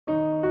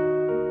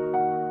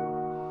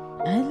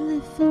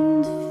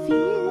from the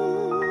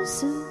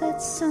fears of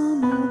that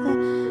summer that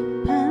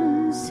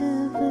pounds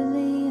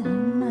heavily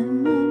on my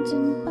mind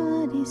and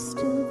body.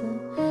 Still the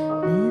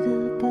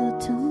little girl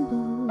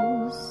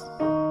tumbles.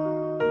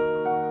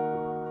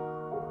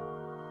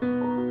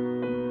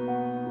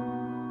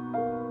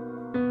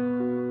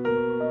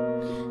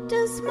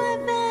 Does my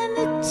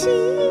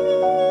vanity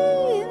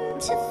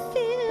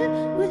interfere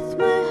with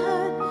my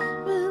heart?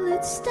 Will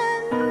it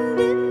stand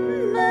in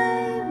my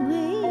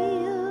way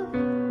of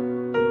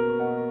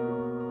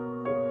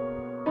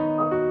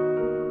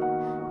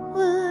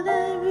what I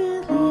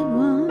really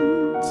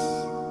want?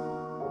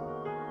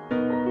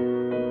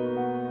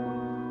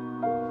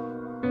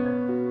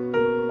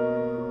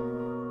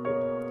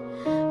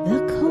 The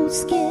cold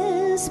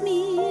scares me,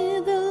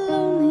 the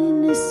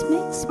loneliness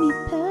makes me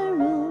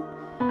peril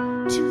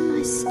to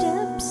my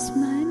steps,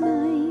 my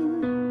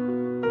mind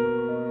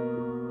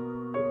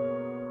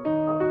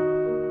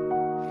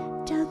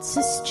doubts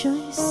his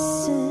choices.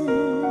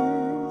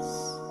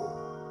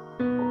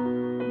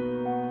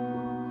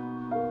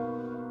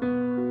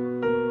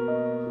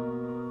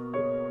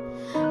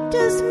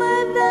 Does my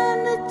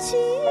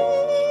vanity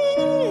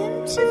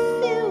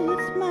interfere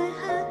with my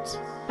heart?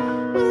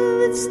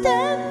 Will it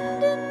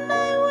stand in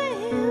my way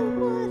of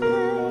what I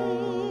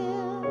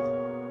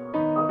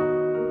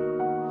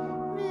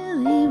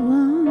really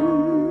want?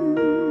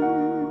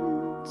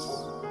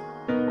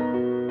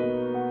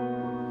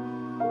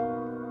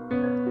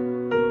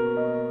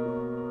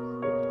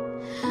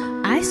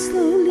 I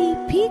slowly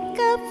peek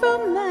out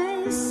from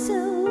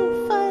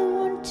myself. I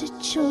want to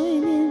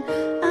join in.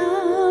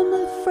 I'm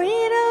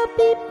afraid I'll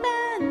be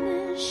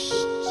banished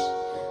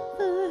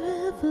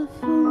forever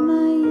from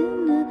my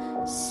inner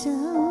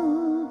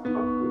self,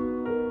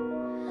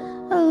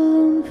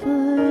 alone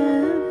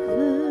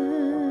forever.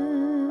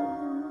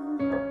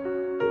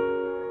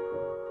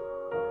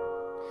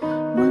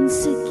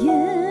 Once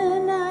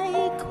again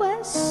I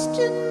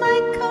question my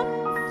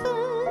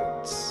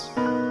comfort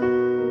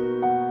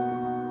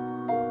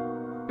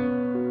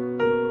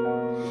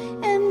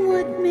and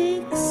what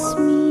makes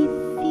me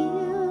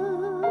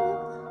feel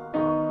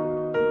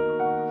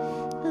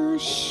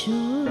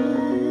assured.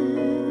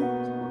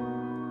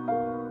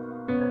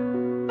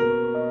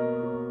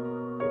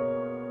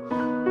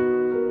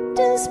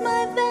 Does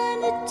my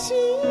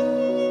vanity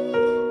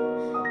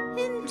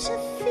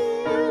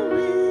interfere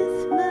with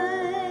my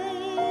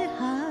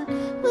heart?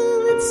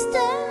 Will it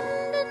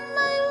stand in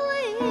my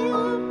way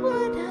of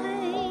what I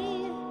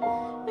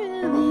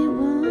really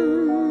want?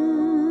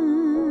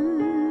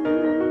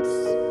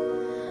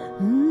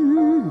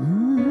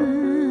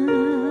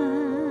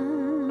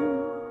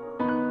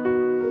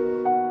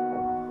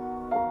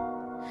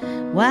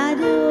 Why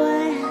do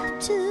I have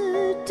to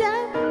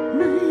doubt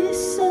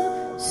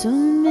myself so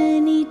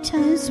many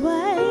times?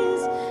 Why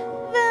is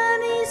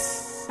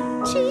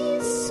vanity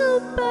so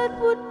bad?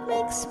 What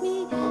makes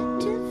me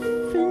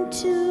different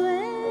to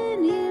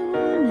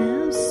anyone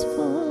else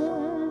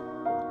for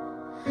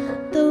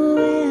the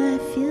way I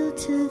feel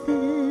to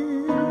this?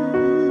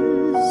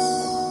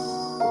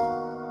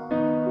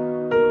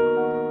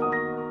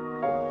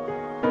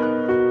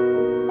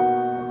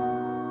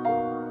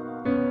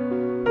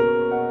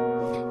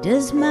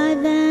 Does my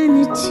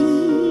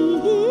vanity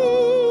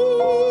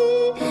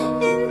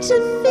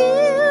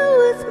interfere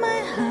with my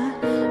heart?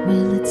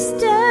 Will it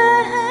stand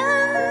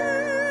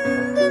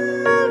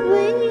in my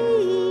way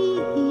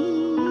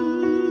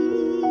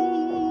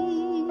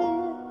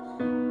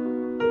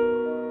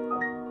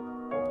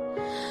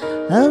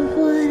of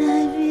what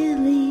I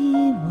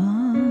really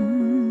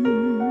want?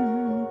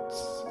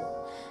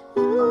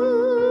 Ooh.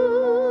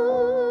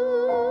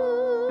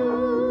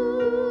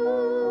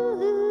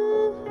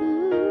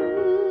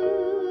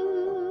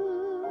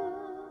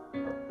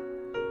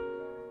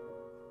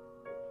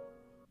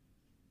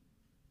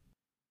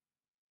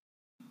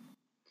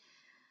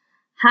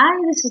 Hi,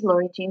 this is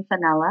Lori Jean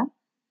Fanella,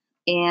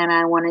 and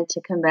I wanted to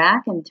come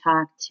back and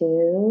talk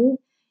to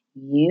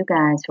you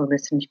guys who are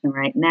listening to me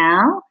right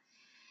now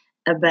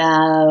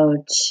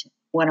about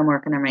what I'm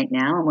working on right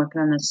now. I'm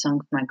working on a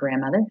song for my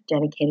grandmother,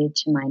 dedicated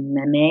to my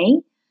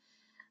meme,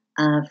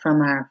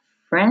 from our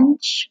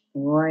French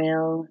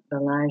Royal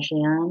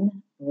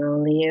Baillargeon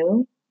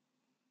Rolliou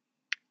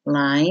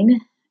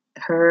line.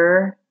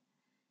 Her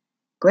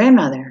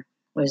grandmother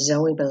was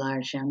Zoe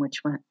Baillargeon,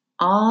 which went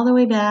all the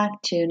way back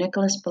to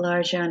Nicolas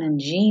Baillargeon and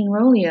Jean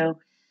Rolliou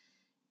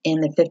in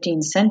the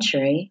 15th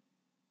century,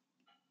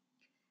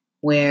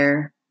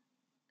 where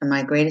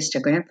my greatest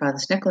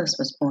grandfather's Nicholas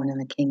was born in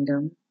the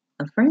Kingdom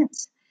of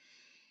France.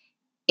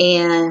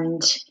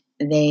 And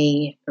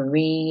they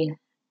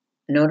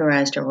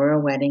re-notarized a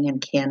royal wedding in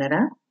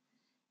Canada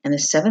in the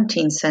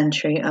 17th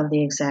century of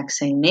the exact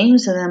same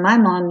names. And then my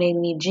mom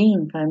named me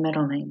Jean by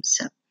middle name.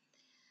 So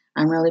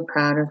I'm really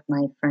proud of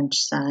my French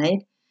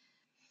side.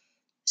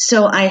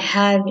 So I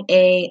have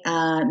a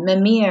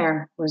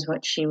Mimir was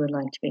what she would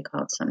like to be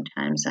called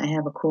sometimes. I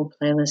have a cool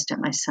playlist at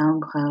my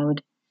SoundCloud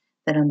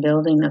that I'm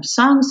building of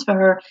songs for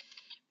her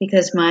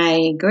because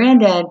my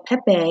granddad,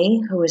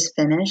 Pepe, who is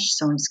Finnish,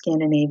 so I'm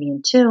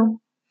Scandinavian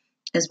too,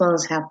 as well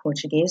as half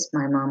Portuguese.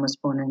 My mom was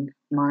born in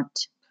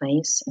Monte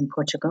Place in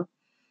Portugal.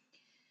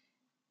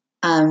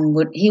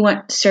 He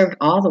served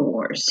all the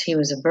wars. He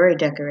was a very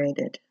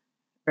decorated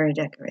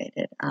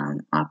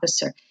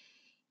officer.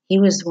 He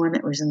was the one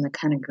that was in the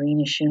kind of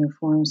greenish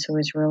uniform, so it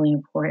was really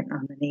important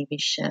on the Navy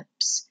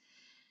ships.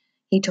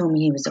 He told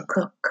me he was a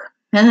cook.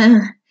 He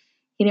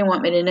didn't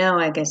want me to know,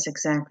 I guess,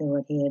 exactly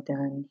what he had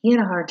done. He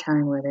had a hard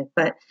time with it.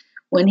 But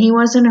when he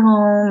wasn't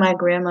home, my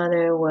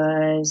grandmother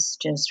was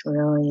just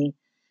really,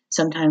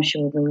 sometimes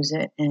she would lose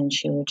it and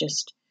she would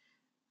just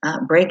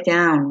break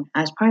down.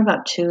 I was probably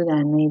about 2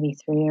 then, maybe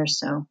 3 or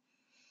so.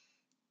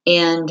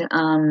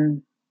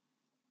 And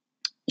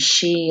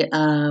she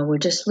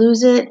would just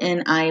lose it,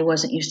 and I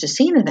wasn't used to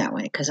seeing her that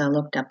way because I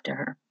looked up to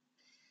her.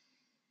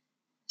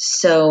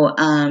 So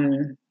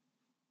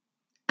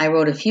I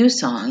wrote a few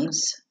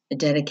songs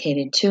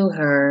dedicated to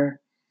her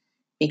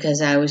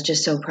because I was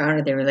just so proud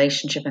of their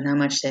relationship and how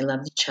much they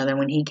loved each other.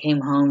 When he came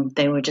home,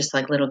 they were just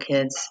like little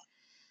kids,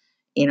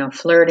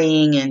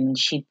 flirting, and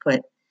she'd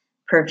put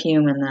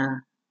perfume in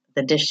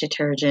the dish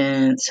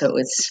detergent so it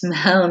would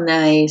smell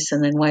nice,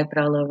 and then wipe it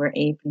all over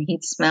Abe, and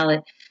he'd smell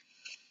it.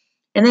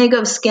 And they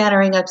go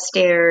scattering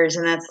upstairs,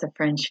 and that's the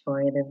French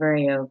for you. They're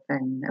very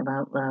open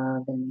about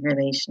love and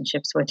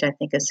relationships, which I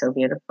think is so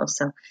beautiful.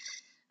 So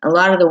a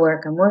lot of the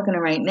work I'm working on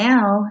right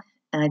now,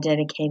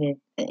 dedicated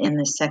in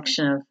this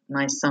section of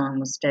my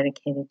songs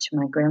dedicated to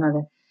my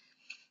grandmother,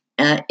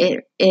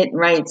 it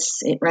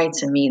writes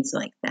and reads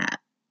like that.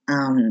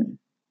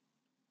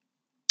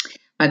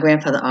 My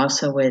grandfather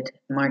also would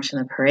march in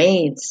the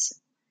parades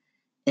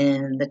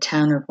in the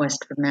town of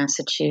Westford,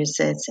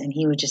 Massachusetts, and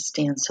he would just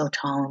stand so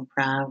tall and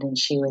proud, and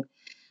she would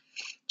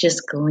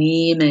just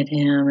gleam at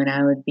him, and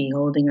I would be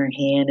holding her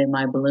hand, and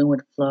my balloon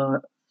would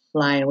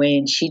fly away,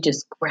 and she'd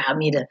just grab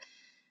me to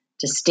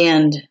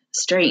stand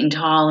straight and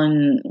tall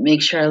and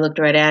make sure I looked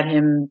right at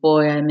him.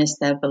 Boy, I missed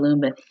that balloon.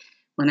 But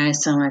when I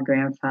saw my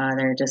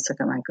grandfather, just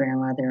look at my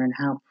grandmother and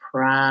how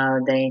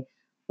proud they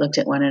looked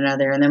at one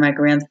another. And then my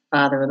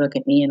grandfather would look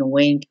at me and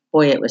wink.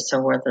 Boy, it was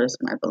so worth losing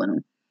my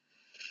balloon.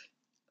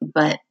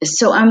 But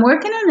so I'm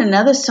working on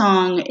another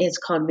song. It's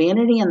called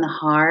Vanity in the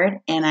Heart.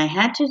 And I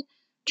had to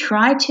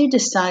try to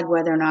decide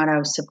whether or not I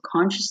was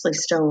subconsciously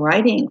still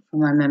writing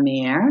for my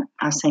mère.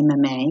 I'll say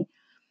mame.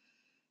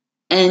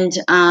 And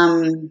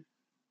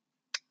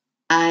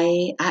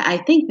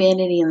I think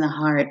Vanity in the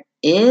Heart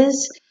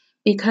is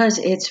because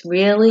it's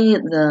really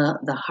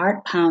the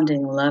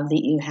heart-pounding love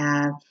that you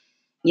have,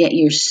 yet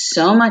you're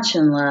so much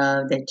in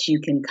love that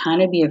you can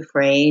kind of be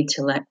afraid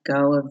to let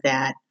go of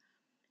that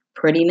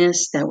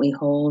prettiness that we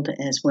hold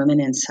as women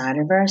inside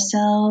of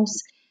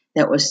ourselves,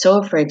 that we're so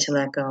afraid to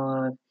let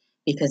go of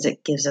because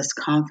it gives us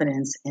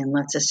confidence and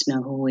lets us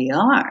know who we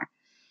are.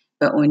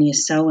 But when you're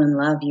so in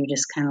love, you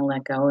just kind of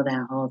let go of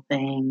that whole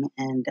thing,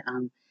 and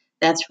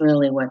that's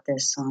really what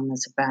this song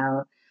is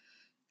about.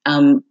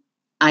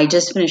 I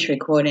just finished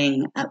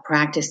recording,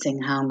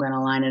 practicing how I'm going to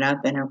line it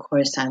up. And of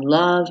course, I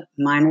love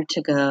Minor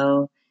to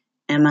Go,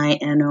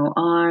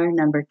 MINOR,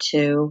 number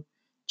 2,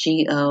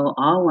 GO,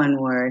 all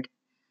one word,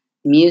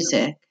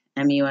 music,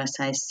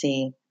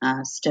 MUSIC,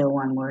 still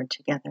one word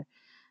together.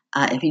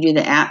 If you do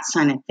the @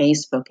 sign on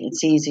Facebook,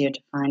 it's easier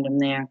to find them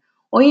there.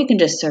 Or you can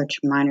just search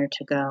Minor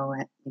to Go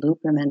at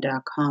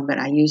looperman.com. But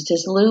I used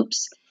his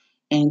loops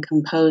and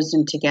composed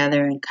them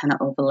together and kind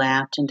of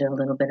overlapped and did a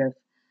little bit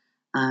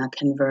of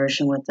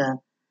conversion with the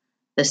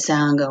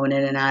sound going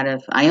in and out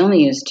of. I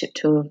only used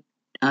two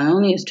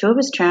of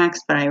his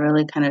tracks, but I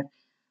really kind of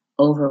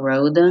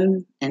overrode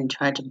them and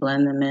tried to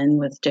blend them in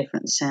with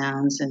different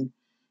sounds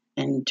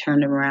and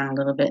turned them around a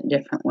little bit in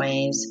different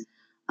ways.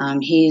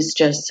 He's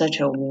just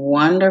such a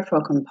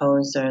wonderful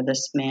composer,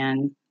 this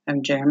man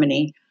from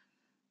Germany,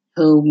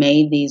 who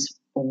made these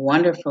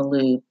wonderful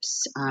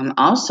loops.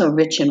 Also,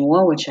 Rich in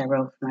War, which I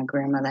wrote for my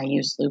grandmother, I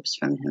used loops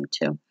from him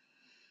too.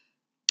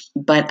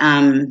 But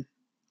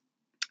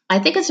I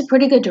think it's a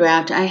pretty good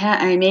draft.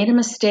 I made a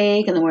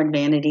mistake in the word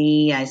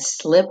vanity. I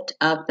slipped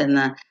up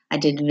I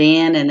did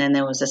van, and then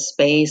there was a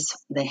space.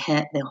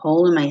 The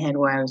hole in my head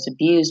where I was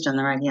abused on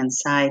the right-hand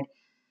side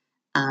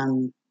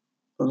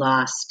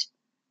lost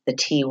the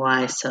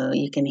TY, so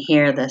you can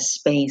hear the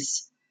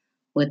space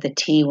with the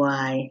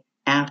TY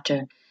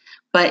after.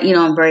 But,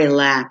 I'm very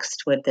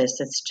laxed with this.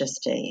 It's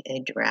just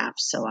a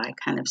draft, so I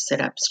kind of sit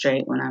up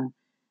straight when I'm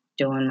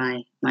doing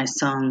my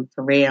song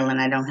for real,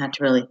 and I don't have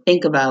to really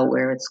think about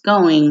where it's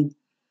going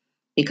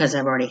because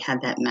I've already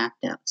had that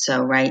mapped out.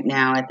 So right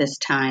now at this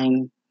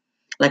time,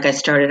 like I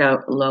started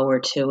out lower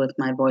too with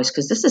my voice,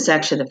 because this is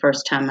actually the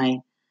first time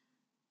I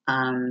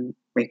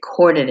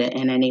recorded it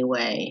in any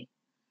way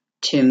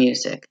to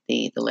music,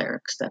 the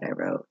lyrics that I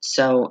wrote.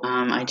 So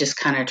I just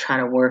kind of try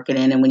to work it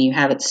in, and when you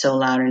have it so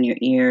loud in your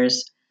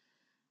ears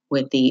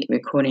with the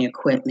recording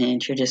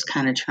equipment, you're just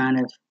kind of trying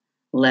to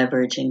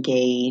leverage and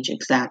gauge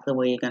exactly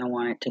where you're going to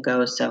want it to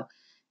go. So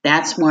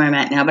that's where I'm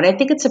at now. But I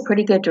think it's a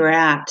pretty good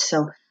draft.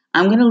 So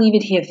I'm going to leave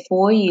it here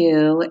for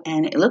you.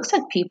 And it looks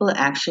like people are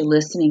actually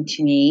listening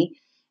to me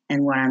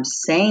and what I'm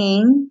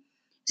saying.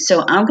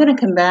 So I'm going to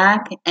come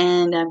back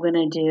and I'm going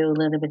to do a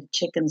little bit of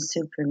Chicken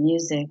Soup for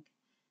Music,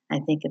 I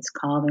think it's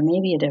called, or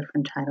maybe a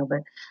different title.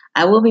 But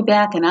I will be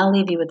back and I'll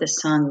leave you with the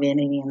song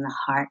Vanity in the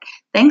Heart.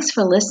 Thanks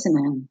for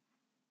listening.